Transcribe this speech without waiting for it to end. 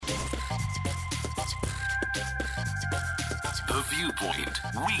The Viewpoint,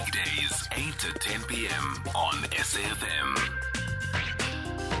 weekdays 8 to 10 p.m. on SAFM.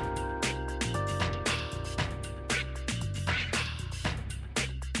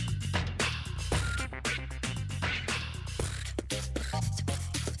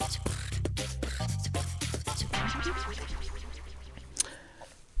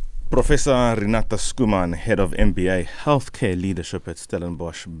 Professor Renata Schoeman, Head of MBA Healthcare Leadership at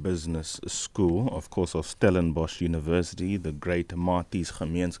Stellenbosch Business School, of course of Stellenbosch University, the great Maties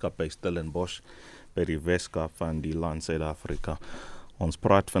Gemeenskap by Stellenbosch, by die Weskaap van die land Suid-Afrika. Ons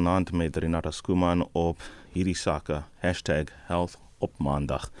praat vanaand met Renata Schoeman op hierdie sake, #Health op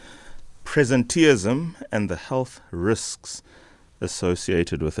Maandag. Presenteeism and the health risks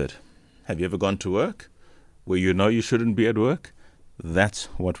associated with it. Have you ever gone to work where you know you shouldn't be at work? That's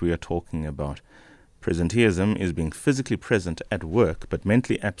what we are talking about. Presenteeism is being physically present at work but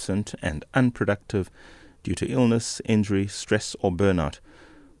mentally absent and unproductive due to illness, injury, stress or burnout.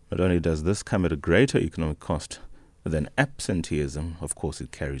 Not only does this come at a greater economic cost than absenteeism, of course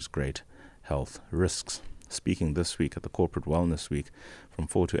it carries great health risks. Speaking this week at the Corporate Wellness Week from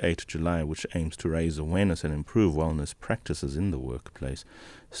 4 to 8 July, which aims to raise awareness and improve wellness practices in the workplace,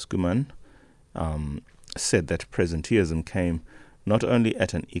 Schoeman said that presenteeism came not only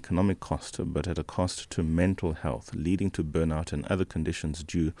at an economic cost, but at a cost to mental health, leading to burnout and other conditions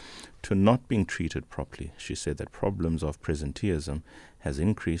due to not being treated properly. She said that problems of presenteeism has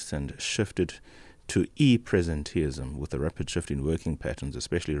increased and shifted to e-presenteeism with a rapid shift in working patterns,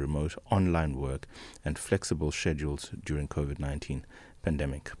 especially remote online work and flexible schedules during COVID-19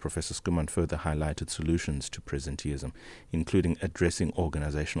 pandemic. Professor Schoeman further highlighted solutions to presenteeism, including addressing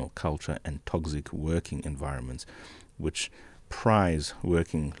organizational culture and toxic working environments, which prize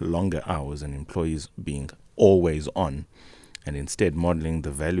working longer hours and employees being always on, and instead modeling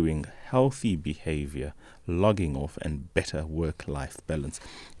the valuing healthy behavior, logging off, and better work-life balance.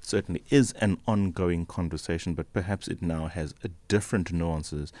 It certainly is an ongoing conversation, but perhaps it now has a different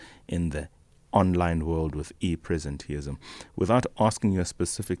nuances in the online world with e-presenteeism. Without asking you a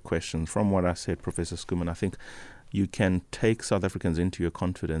specific question, from what I said, Professor Schoeman, I think you can take South Africans into your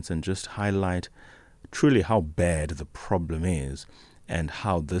confidence and just highlight truly how bad the problem is and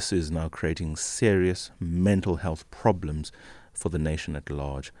how this is now creating serious mental health problems for the nation at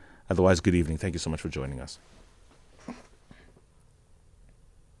large. Otherwise, good evening. Thank you so much for joining us.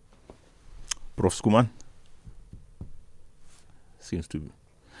 Prof. Schoeman?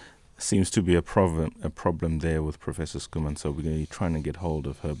 Seems to be a problem there with Professor Schoeman, so we're going to be trying to get hold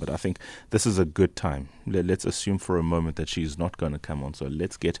of her. But I think this is a good time. Let's assume for a moment that she's not going to come on, so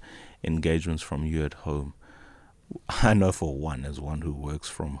let's get engagements from you at home. I know for one, as one who works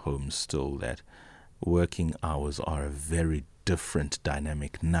from home still, that working hours are a very different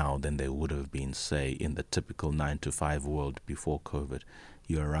dynamic now than they would have been, say, in the typical 9-to-5 world before COVID.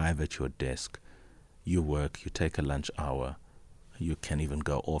 You arrive at your desk, you work, you take a lunch hour, you can even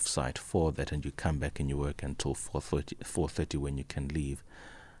go off-site for that, and you come back and you work until 4:30 when you can leave.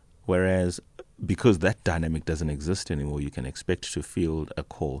 Whereas, because that dynamic doesn't exist anymore, you can expect to field a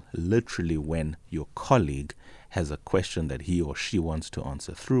call literally when your colleague has a question that he or she wants to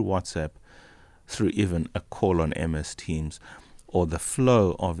answer through WhatsApp, through even a call on MS Teams, or the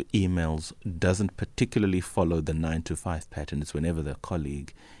flow of emails doesn't particularly follow the 9-to-5 pattern. It's whenever the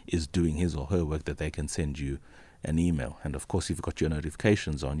colleague is doing his or her work that they can send you an email. And of course, if you've got your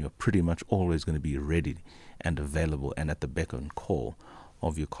notifications on, you're pretty much always going to be ready and available and at the beck and call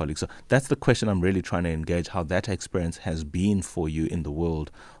of your colleagues. So that's the question I'm really trying to engage, how that experience has been for you in the world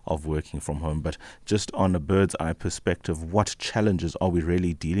of working from home. But just on a bird's eye perspective, what challenges are we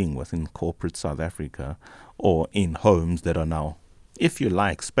really dealing with in corporate South Africa, or in homes that are now, if you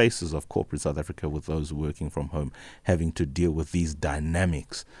like, spaces of corporate South Africa, with those working from home having to deal with these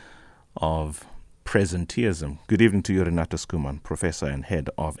dynamics of presenteeism? Good evening to you, Renata Schoeman, Professor and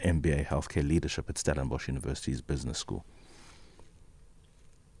Head of MBA Healthcare Leadership at Stellenbosch University's Business School.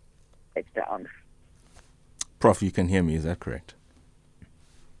 It's down. Prof, you can hear me, is that correct?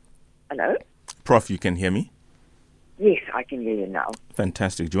 Hello? Prof, you can hear me? Yes, I can hear you now.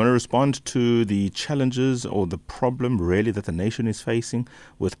 Fantastic. Do you want to respond to the challenges or the problem really that the nation is facing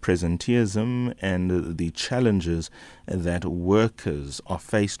with presenteeism and the challenges that workers are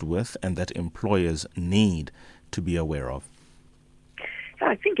faced with and that employers need to be aware of? So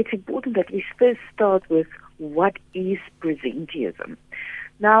I think it's important that we first start with what is presenteeism.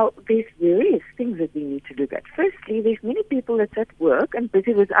 Now, there's various things that we need to look at. Firstly, there's many people that's at work and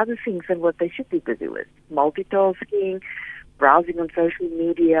busy with other things than what they should be busy with. Multitasking, browsing on social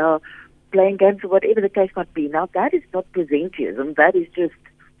media, playing games, or whatever the case might be. Now, that is not presenteeism. That is just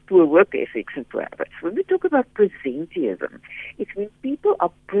poor work ethics and poor habits. When we talk about presenteeism, it's when people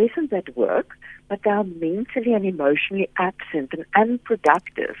are present at work, but they are mentally and emotionally absent and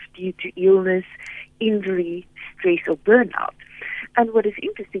unproductive due to illness, injury, stress, or burnout. And what is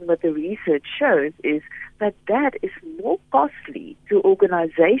interesting, what the research shows, is that that is more costly to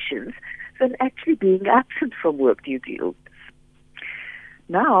organizations than actually being absent from work due to illness.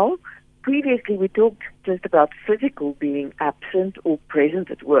 Now, previously we talked just about physical being absent or present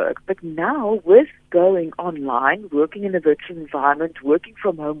at work, but now with going online, working in a virtual environment, working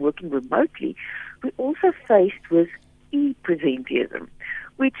from home, working remotely, we're also faced with e-presenteeism,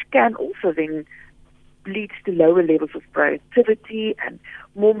 which can also then leads to lower levels of productivity and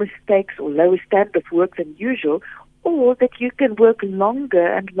more mistakes or lower standard of work than usual, or that you can work longer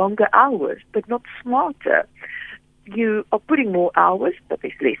and longer hours, but not smarter. You are putting more hours, but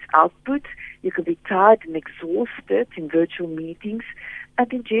there's less output. You can be tired and exhausted in virtual meetings,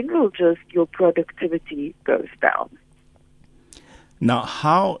 and in general, just your productivity goes down. Now,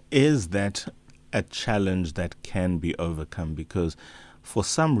 how is that a challenge that can be overcome? Because for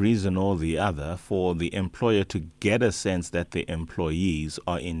some reason or the other, for the employer to get a sense that the employees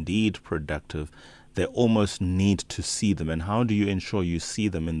are indeed productive, they almost need to see them. And how do you ensure you see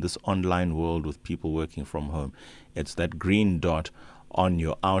them in this online world with people working from home? It's that green dot on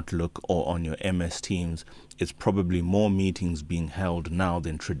your Outlook or on your MS Teams. It's probably more meetings being held now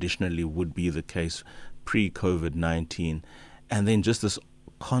than traditionally would be the case pre-COVID-19. And then just this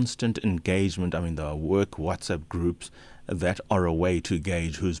constant engagement. I mean, there are work WhatsApp groups that are a way to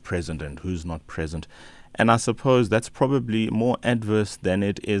gauge who's present and who's not present. And I suppose that's probably more adverse than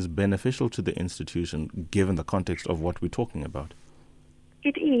it is beneficial to the institution, given the context of what we're talking about.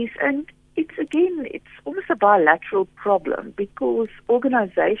 It is, and it's almost a bilateral problem, because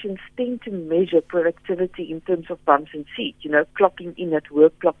organizations tend to measure productivity in terms of bumps and seats, clocking in at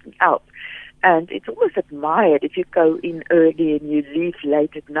work, clocking out. And it's almost admired if you go in early and you leave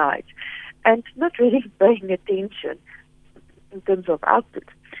late at night, and not really paying attention in terms of output.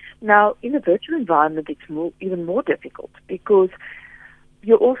 Now, in a virtual environment, it's even more difficult, because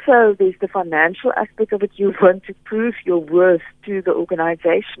there's the financial aspect of it. You want to prove your worth to the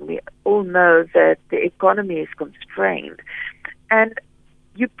organization. We all know that the economy is constrained. And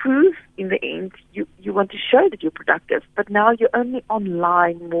you prove in the end, you want to show that you're productive, but now you're only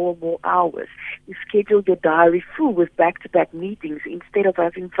online more and more hours. You schedule your diary full with back-to-back meetings instead of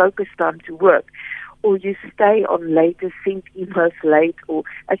having focused time to work. Or you stay on later, send emails late, or,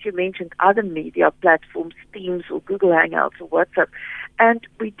 as you mentioned, other media platforms, Teams or Google Hangouts or WhatsApp. And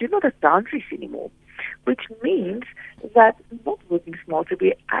we do not have boundaries anymore, which means that not working smarter,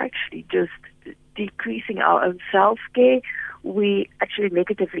 we're actually just decreasing our own self-care. We actually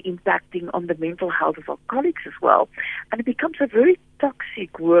negatively impacting on the mental health of our colleagues as well. And it becomes a very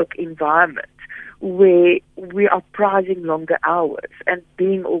toxic work environment where we are prizing longer hours and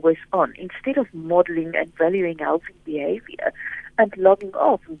being always on, instead of modeling and valuing healthy behavior and logging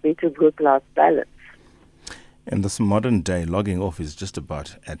off and better work-life balance. In this modern day, logging off is just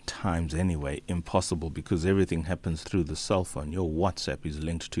about, at times anyway, impossible, because everything happens through the cell phone. Your WhatsApp is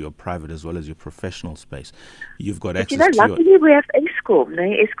linked to your private as well as your professional space. You've got access to luckily we have Eskom.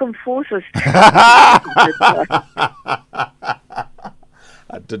 Eskom forces.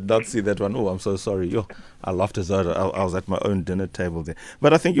 I did not see that one. Oh, I'm so sorry. I laughed as though I was at my own dinner table there.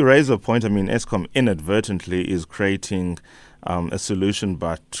 But I think you raise a point. I mean, Eskom inadvertently is creating a solution,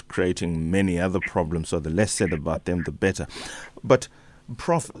 but creating many other problems. So the less said about them, the better. But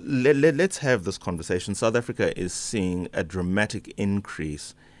Prof, let's have this conversation. South Africa is seeing a dramatic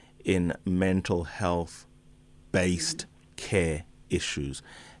increase in mental health-based care issues.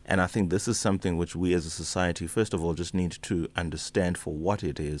 And I think this is something which we as a society, first of all, just need to understand for what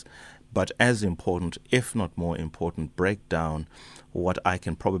it is. But as important, if not more important, break down what I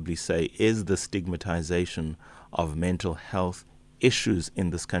can probably say is the stigmatization of mental health issues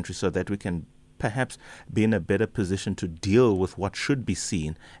in this country, so that we can perhaps be in a better position to deal with what should be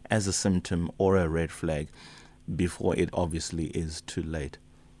seen as a symptom or a red flag before it obviously is too late.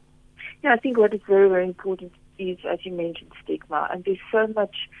 Yeah, I think what is very, very important is, as you mentioned, stigma. And there's so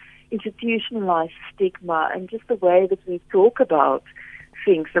much institutionalized stigma, and just the way that we talk about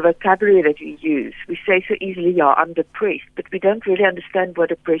things, the vocabulary that we use. We say so easily, yeah, I'm depressed, but we don't really understand what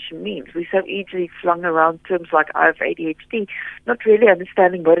depression means. We so easily flung around terms like I have ADHD, not really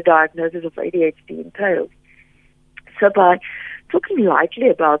understanding what a diagnosis of ADHD entails. So by talking lightly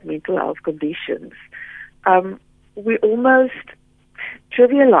about mental health conditions, we almost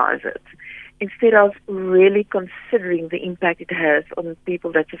trivialize it, instead of really considering the impact it has on the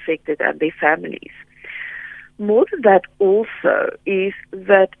people that's affected and their families. More than that also is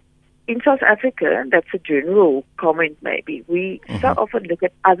that in South Africa, that's a general comment maybe, we so often look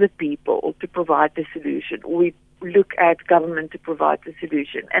at other people to provide the solution. We look at government to provide the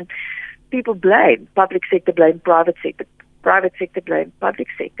solution. And people blame public sector, blame private sector blame public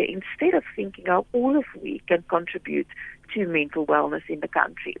sector, instead of thinking how all of we can contribute to mental wellness in the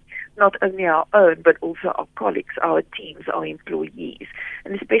country. Not only our own, but also our colleagues, our teams, our employees.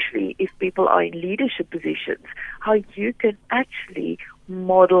 And especially if people are in leadership positions, how you can actually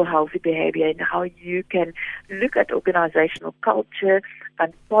model healthy behavior and how you can look at organizational culture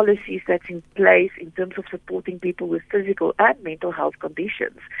and policies that's in place in terms of supporting people with physical and mental health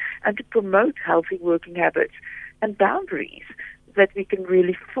conditions, and to promote healthy working habits and boundaries that we can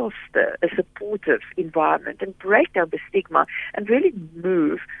really foster a supportive environment and break down the stigma and really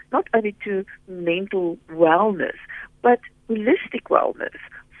move not only to mental wellness, but holistic wellness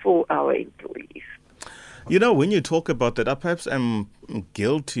for our employees. You know, when you talk about that, I perhaps am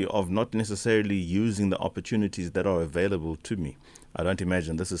guilty of not necessarily using the opportunities that are available to me. I don't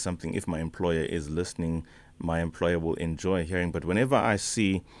imagine this is something, if my employer is listening, my employer will enjoy hearing. But whenever I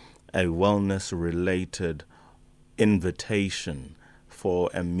see a wellness-related invitation for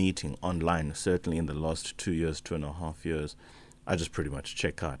a meeting online, certainly in the last 2 years, 2.5 years, I just pretty much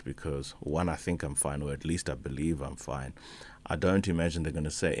check out because, one, I think I'm fine, or at least I believe I'm fine. I don't imagine they're going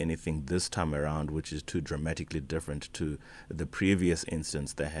to say anything this time around which is too dramatically different to the previous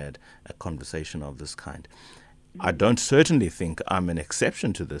instance they had a conversation of this kind. I don't certainly think I'm an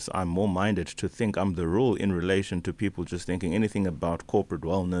exception to this. I'm more minded to think I'm the rule in relation to people just thinking anything about corporate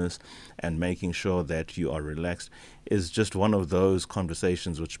wellness and making sure that you are relaxed is just one of those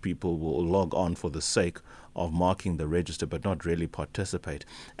conversations which people will log on for the sake of marking the register but not really participate.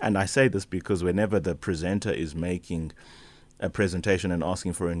 And I say this because whenever the presenter is making a presentation and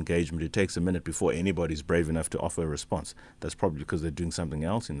asking for engagement, it takes a minute before anybody's brave enough to offer a response. That's probably because they're doing something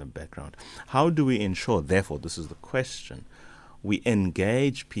else in the background. How do we ensure, therefore, this is the question, we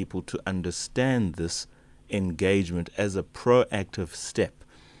engage people to understand this engagement as a proactive step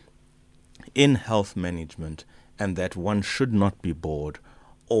in health management and that one should not be bored?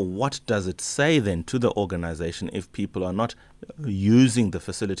 Or what does it say then to the organization if people are not using the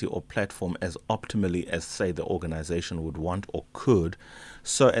facility or platform as optimally as, say, the organization would want or could,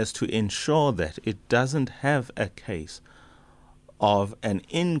 so as to ensure that it doesn't have a case of an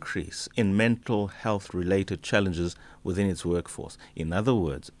increase in mental health related challenges within its workforce? In other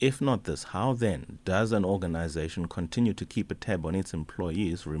words, if not this, how then does an organization continue to keep a tab on its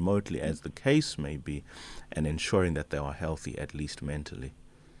employees remotely as the case may be and ensuring that they are healthy, at least mentally?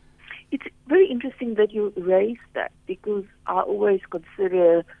 It's very interesting that you raised that, because I always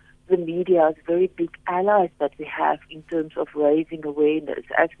consider the media as very big allies that we have in terms of raising awareness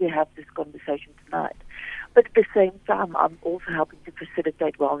as we have this conversation tonight. But at the same time, I'm also helping to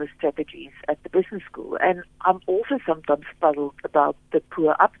facilitate wellness strategies at the business school, and I'm also sometimes puzzled about the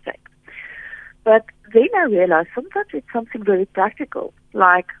poor uptake. But then I realize sometimes it's something very practical,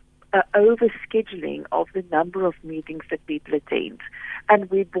 like overscheduling of the number of meetings that people attend. And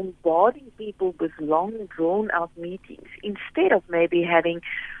we're bombarding people with long, drawn-out meetings instead of maybe having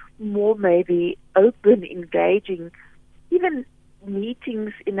more maybe open, engaging, even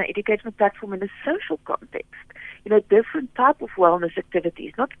meetings in an educational platform in a social context. You know, different type of wellness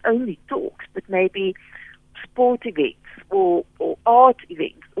activities, not only talks, but maybe sport events or art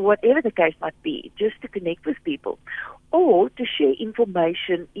events, or whatever the case might be, just to connect with people, or to share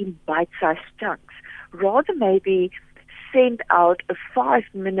information in bite-sized chunks, rather maybe send out a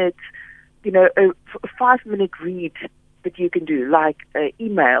 5-minute, a 5-minute read that you can do, like an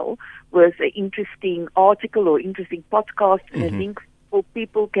email with an interesting article or interesting podcast and a link for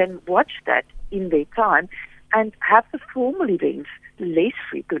people can watch that in their time, and have the formal events less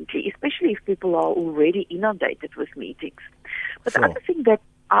frequently, especially if people are already inundated with meetings. But the other thing that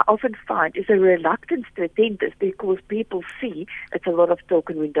I often find is a reluctance to attend this, because people see it's a lot of talk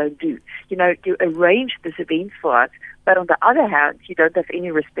and we don't do. You arrange this event for us, but on the other hand, you don't have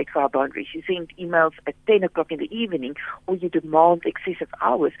any respect for our boundaries. You send emails at 10 o'clock in the evening, or you demand excessive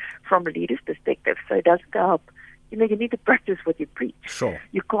hours from a leader's perspective. So it doesn't help. You need to practice what you preach. Sure.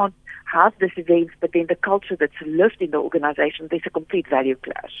 You can't have this event, but then the culture that's lived in the organization, there's a complete value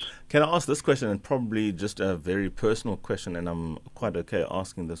clash. Can I ask this question, and probably just a very personal question, and I'm quite okay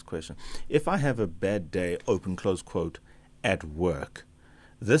asking this question. If I have a bad day, open, close quote, at work,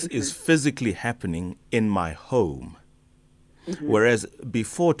 this is physically happening in my home. Whereas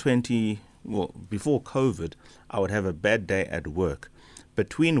before COVID, I would have a bad day at work.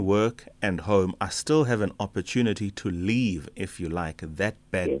 Between work and home, I still have an opportunity to leave, if you like, that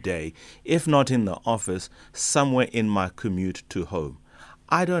bad day, if not in the office, somewhere in my commute to home.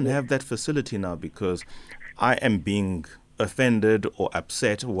 I don't have that facility now because I am being offended or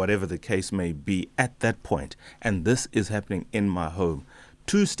upset, or whatever the case may be at that point. And this is happening in my home.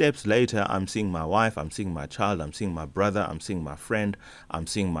 2 steps later, I'm seeing my wife, I'm seeing my child, I'm seeing my brother, I'm seeing my friend, I'm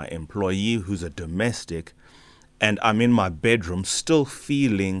seeing my employee who's a domestic, and I'm in my bedroom still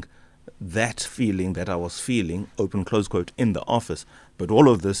feeling that I was feeling, open, close quote, in the office. But all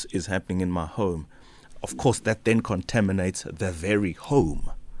of this is happening in my home. Of course, that then contaminates the very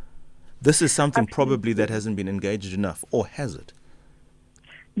home. This is something probably that hasn't been engaged enough, or has it?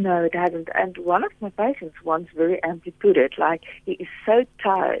 No, it hasn't. And one of my patients once very amply put it, like, he is so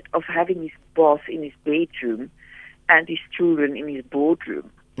tired of having his boss in his bedroom and his children in his boardroom.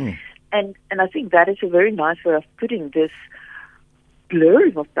 And I think that is a very nice way of putting this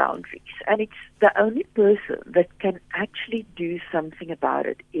blurring of boundaries. And it's the only person that can actually do something about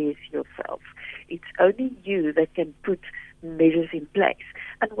it is yourself. It's only you that can put measures in place.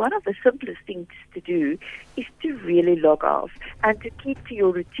 And one of the simplest things to do is to really log off and to keep to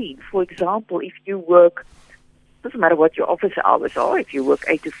your routine. For example, if you work, doesn't matter what your office hours are, if you work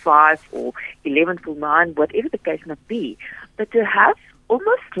 8 to 5 or 11 to 9, whatever the case might be, but to have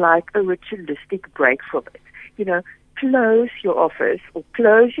almost like a ritualistic break from it. You know, close your office or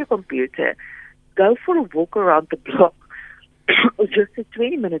close your computer, go for a walk around the block, or just a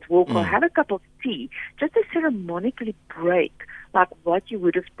 20-minute walk, or have a cup of tea, just to ceremonically break like what you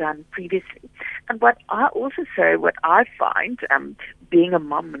would have done previously. And what I also say, what I find, being a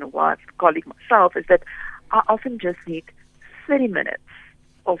mum and a wife, colleague myself, is that I often just need 30 minutes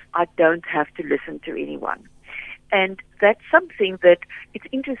of I don't have to listen to anyone. And that's something that it's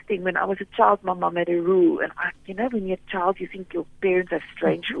interesting. When I was a child, my mom had a rule. And, when you're a child, you think your parents have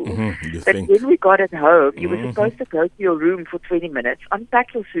strange rules. But when we got at home, you were supposed to go to your room for 20 minutes,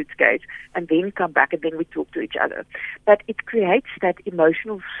 unpack your suitcase, and then come back, and then we talk to each other. But it creates that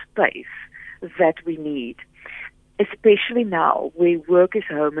emotional space that we need. Especially now, where work is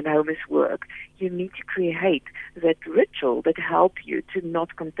home and home is work, you need to create that ritual that helps you to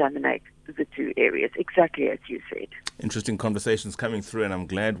not contaminate the 2 areas, exactly as you said. Interesting conversations coming through, and I'm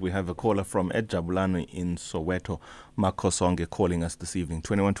glad we have a caller from Ed Jabulani in Soweto, Makosonge, calling us this evening.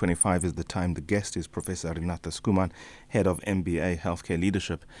 21:25 is the time. The guest is Professor Renata Schoeman, Head of MBA Healthcare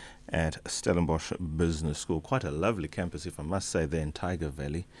Leadership at Stellenbosch Business School. Quite a lovely campus, if I must say, there in Tiger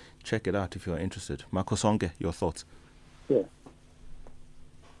Valley. Check it out if you're interested. Makosonge, your thoughts? Yeah.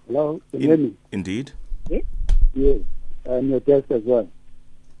 Hello, can you hear me? Indeed. Yes. Yes, and your guest as well.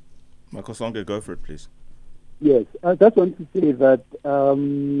 Makosonge, go for it, please. Yes, I just want to say that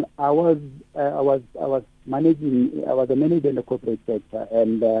I was a manager in the corporate sector,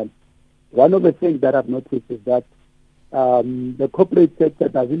 and one of the things that I've noticed is that the corporate sector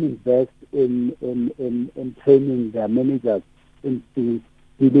doesn't invest in training their managers into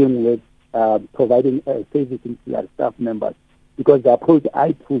dealing with providing service to their staff members. Because the approach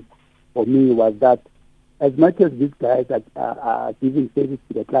I took for me was that as much as these guys are giving service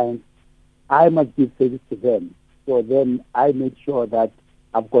to the clients, I must give service to them. So then I made sure that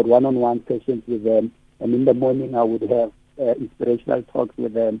I've got one-on-one sessions with them, and in the morning I would have inspirational talks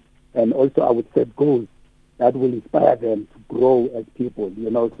with them, and also I would set goals that will inspire them to grow as people,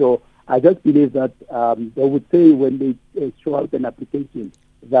 So I just believe that they would say when they show out an application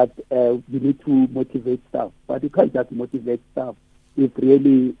that you need to motivate staff, but you can't just motivate staff if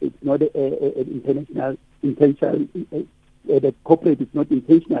really it's not intentional. The corporate is not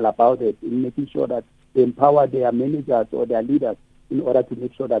intentional about it in making sure that they empower their managers or their leaders in order to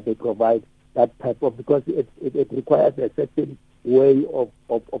make sure that they provide that type of, because it requires a certain way of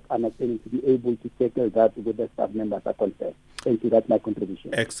understanding to be able to tackle that with the staff members are concerned. Thank you. That's my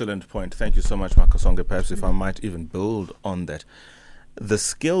contribution. Excellent point. Thank you so much, Makosonge. Perhaps if I might even build on that. The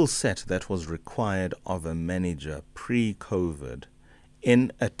skill set that was required of a manager pre-COVID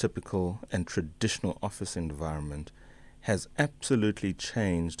in a typical and traditional office environment has absolutely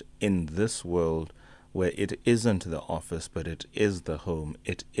changed in this world where it isn't the office, but it is the home,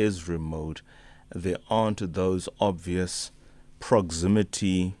 it is remote. There aren't those obvious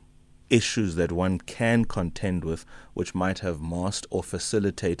proximity issues that one can contend with, which might have masked or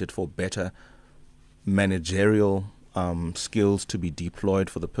facilitated for better managerial skills to be deployed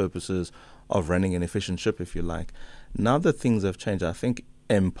for the purposes of running an efficient ship, if you like. Now that things have changed, I think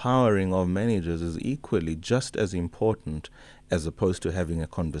empowering of managers is equally just as important, as opposed to having a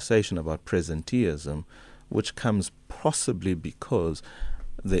conversation about presenteeism, which comes possibly because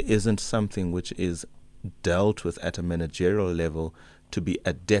there isn't something which is dealt with at a managerial level to be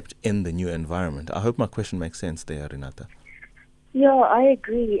adept in the new environment. I hope my question makes sense there, Renata. Yeah, I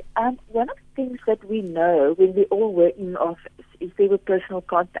agree. One of the things that we know when we all were in office if there were personal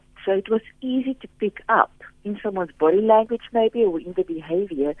contact. So it was easy to pick up in someone's body language maybe or in the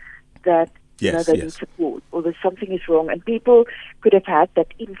behavior that they need support or that something is wrong. And people could have had that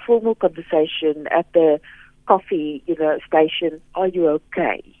informal conversation at the coffee station. Are you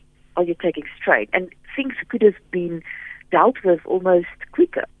okay? Are you taking strain? And things could have been dealt with almost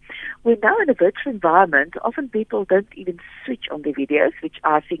quicker. We're now in a virtual environment. Often people don't even switch on their videos, which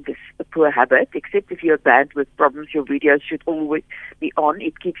I think is a poor habit, except if you're a band with problems, your videos should always be on.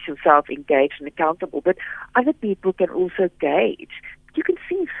 It keeps yourself engaged and accountable. But other people can also gauge. You can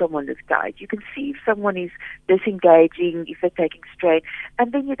see if someone is tired. You can see if someone is disengaging, if they're taking strain.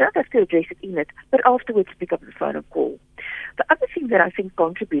 And then you don't have to address it in it, but afterwards pick up the phone and call. The other thing that I think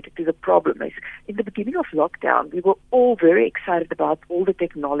contributed to the problem is in the beginning of lockdown, we were all very excited about all the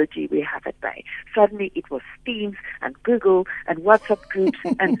technology we have at bay. Suddenly it was Teams and Google and WhatsApp groups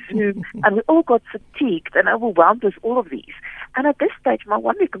and Zoom, and we all got fatigued and overwhelmed with all of these. And at this stage, my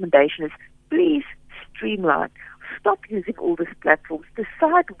one recommendation is please streamline. Stop using all these platforms.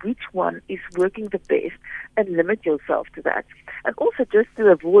 Decide which one is working the best and limit yourself to that. And also just to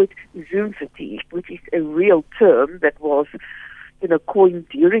avoid Zoom fatigue, which is a real term that was, coined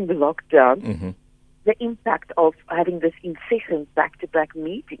during the lockdown, the impact of having this incessant back-to-back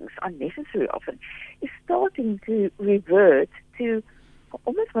meetings unnecessary often is starting to revert to, I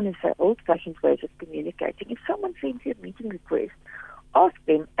almost want to say, old-fashioned ways of communicating. If someone sends you a meeting request, ask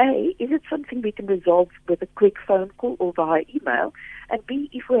them, A, is it something we can resolve with a quick phone call or via email? And B,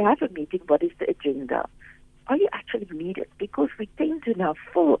 if we have a meeting, what is the agenda? Are you actually needed? Because we tend to now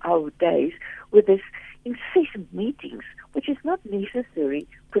fill our days with this incessant meetings, which is not necessarily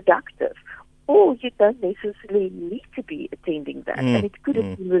productive. Or you don't necessarily need to be attending that. And it could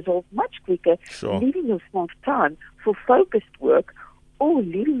have been resolved much quicker, leaving yourself time for focused work or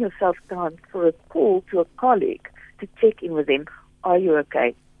leaving yourself time for a call to a colleague to check in with them. Are you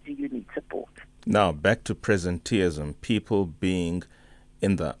okay? Do you need support? Now, back to presenteeism, people being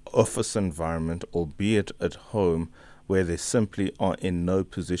in the office environment, albeit at home, where they simply are in no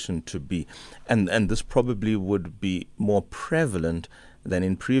position to be. And this probably would be more prevalent than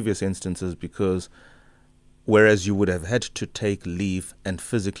in previous instances because whereas you would have had to take leave and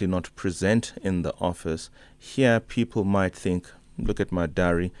physically not present in the office, here people might think, look at my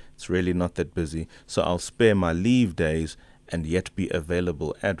diary, it's really not that busy, so I'll spare my leave days and yet be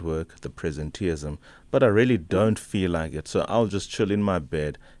available at work, the presenteeism. But I really don't feel like it, so I'll just chill in my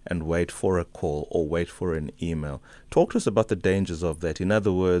bed and wait for a call or wait for an email. Talk to us about the dangers of that. In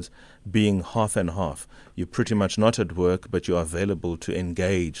other words, being half and half. You're pretty much not at work, but you're available to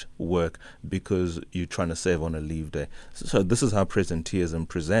engage work because you're trying to save on a leave day. So this is how presenteeism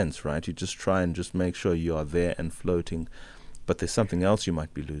presents, right? You just try and just make sure you are there and floating, but there's something else you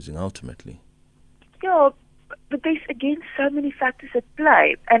might be losing ultimately. Yeah, but there's, again, so many factors at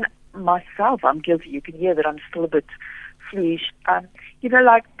play. And myself, I'm guilty. You can hear that I'm still a bit fluish.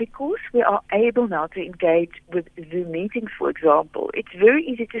 Because we are able now to engage with Zoom meetings, for example, it's very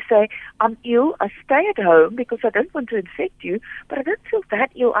easy to say, I'm ill, I stay at home because I don't want to infect you, but I don't feel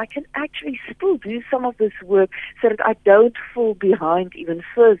that ill. I can actually still do some of this work so that I don't fall behind even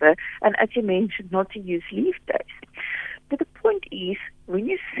further. And as you mentioned, not to use leave days. But the point is, when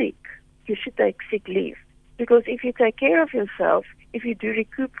you're sick, you should take sick leave. Because if you take care of yourself, if you do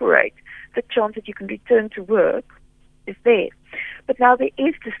recuperate, the chance that you can return to work is there. But now there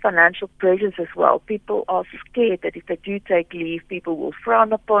is this financial pressures as well. People are scared that if they do take leave, people will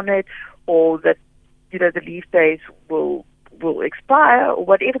frown upon it, or that the leave days will expire, or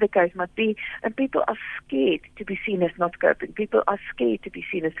whatever the case might be. And people are scared to be seen as not coping. People are scared to be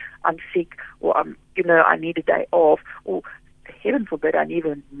seen as I'm sick, or I need a day off, or heaven forbid, I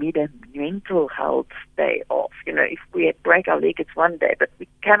even need a mental health day off. If we break our leg, it's one day, but we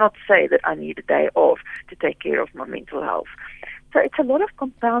cannot say that I need a day off to take care of my mental health. So it's a lot of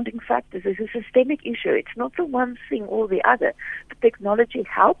compounding factors. It's a systemic issue. It's not the one thing or the other. The technology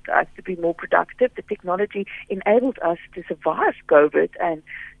helped us to be more productive. The technology enabled us to survive COVID and,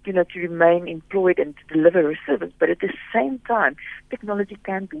 to remain employed and to deliver a service. But at the same time, technology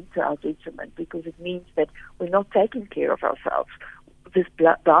can be to our detriment because it means that we're not taking care of ourselves. These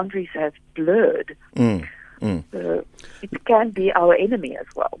boundaries have blurred. So it can be our enemy as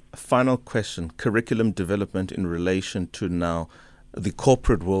well. Final question, curriculum development in relation to now the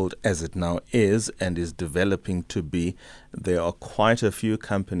corporate world as it now is and is developing to be. There are quite a few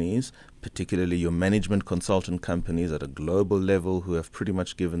companies, particularly your management consultant companies at a global level, who have pretty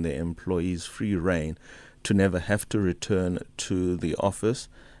much given their employees free rein to never have to return to the office.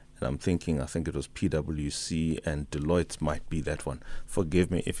 And I'm thinking, I think it was PwC and Deloitte might be that one. Forgive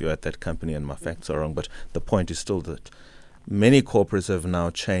me if you're at that company and my facts are wrong, but the point is still that Many corporates have now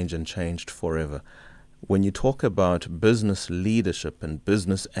changed and changed forever. When you talk about business leadership and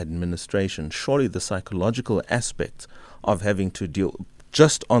business administration, surely the psychological aspects of having to deal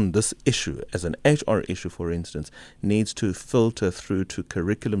just on this issue, as an HR issue, for instance, needs to filter through to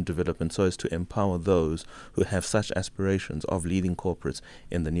curriculum development so as to empower those who have such aspirations of leading corporates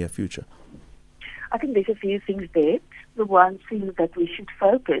in the near future. I think there's a few things there. The one thing that we should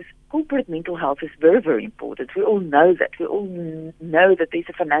focus, corporate mental health is very, very important. We all know that. We all know that there's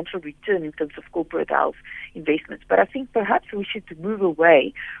a financial return in terms of corporate health investments. But I think perhaps we should move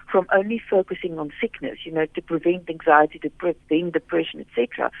away from only focusing on sickness, to prevent anxiety, to prevent depression,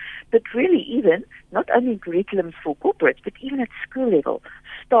 etc. But really even, not only in curriculums for corporates, but even at school level,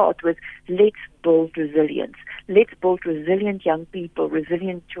 start with let's build resilience. Let's build resilient young people,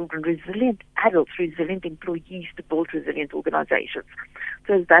 resilient children, resilient adults, resilient employees to build resilient organizations.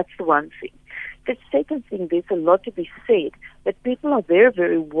 So that's the one thing. The second thing, there's a lot to be said that people are very,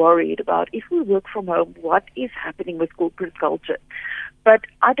 very worried about if we work from home, what is happening with corporate culture. But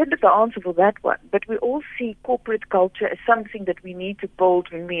I don't have the answer for that one. But we all see corporate culture as something that we need to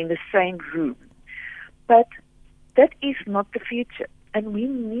build when we're in the same room. But that is not the future. And we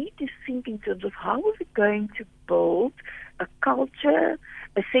need to think in terms of how are we going to build a culture,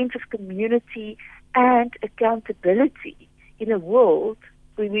 a sense of community, and accountability in a world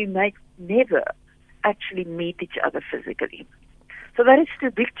where we may never actually meet each other physically. So that is two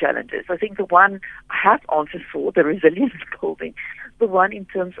big challenges. I think the one I have answers for, the resilience building, the one in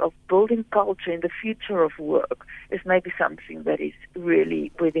terms of building culture in the future of work is maybe something that is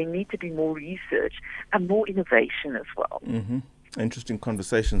really where there need to be more research and more innovation as well. Mm-hmm. Interesting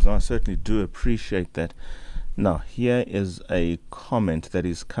conversations. I certainly do appreciate that. Now, here is a comment that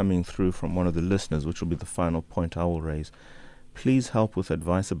is coming through from one of the listeners, which will be the final point I will raise. Please help with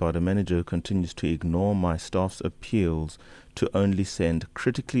advice about a manager who continues to ignore my staff's appeals to only send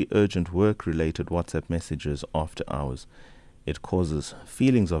critically urgent work-related WhatsApp messages after hours. It causes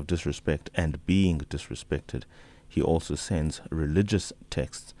feelings of disrespect and being disrespected. He also sends religious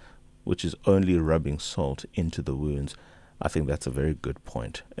texts, which is only rubbing salt into the wounds. I think that's a very good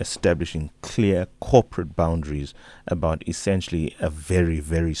point. Establishing clear corporate boundaries about essentially a very,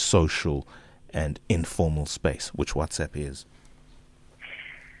 very social and informal space, which WhatsApp is.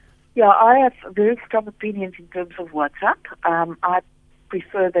 Yeah, I have very strong opinions in terms of WhatsApp. I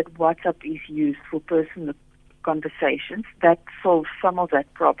prefer that WhatsApp is used for personal conversations. That solves some of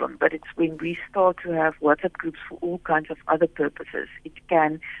that problem. But it's when we start to have WhatsApp groups for all kinds of other purposes, it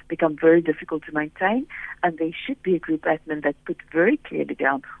can become very difficult to maintain. And there should be a group admin that puts very clearly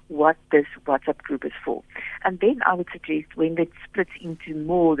down what this WhatsApp group is for. And then I would suggest when that splits into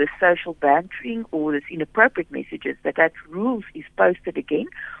more the social bantering or this inappropriate messages, that rules is posted again,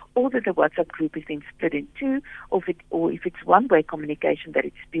 or that the WhatsApp group is then split in two, or if it's one-way communication, that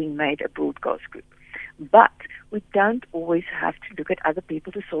it's being made a broadcast group. But we don't always have to look at other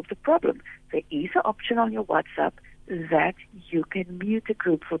people to solve the problem. There is an option on your WhatsApp that you can mute a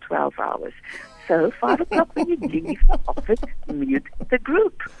group for 12 hours. So 5 o'clock when you leave the office, mute the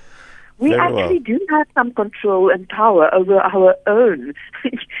group. We actually do have some control and power over our own,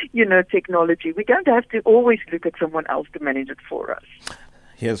 technology. We don't have to always look at someone else to manage it for us.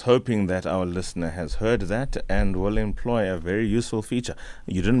 Here's hoping that our listener has heard that and will employ a very useful feature.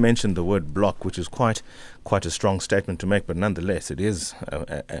 You didn't mention the word block, which is quite a strong statement to make, but nonetheless, it is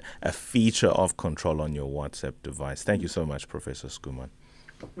a feature of control on your WhatsApp device. Thank you so much, Professor Schoeman.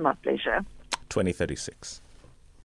 My pleasure. 2036.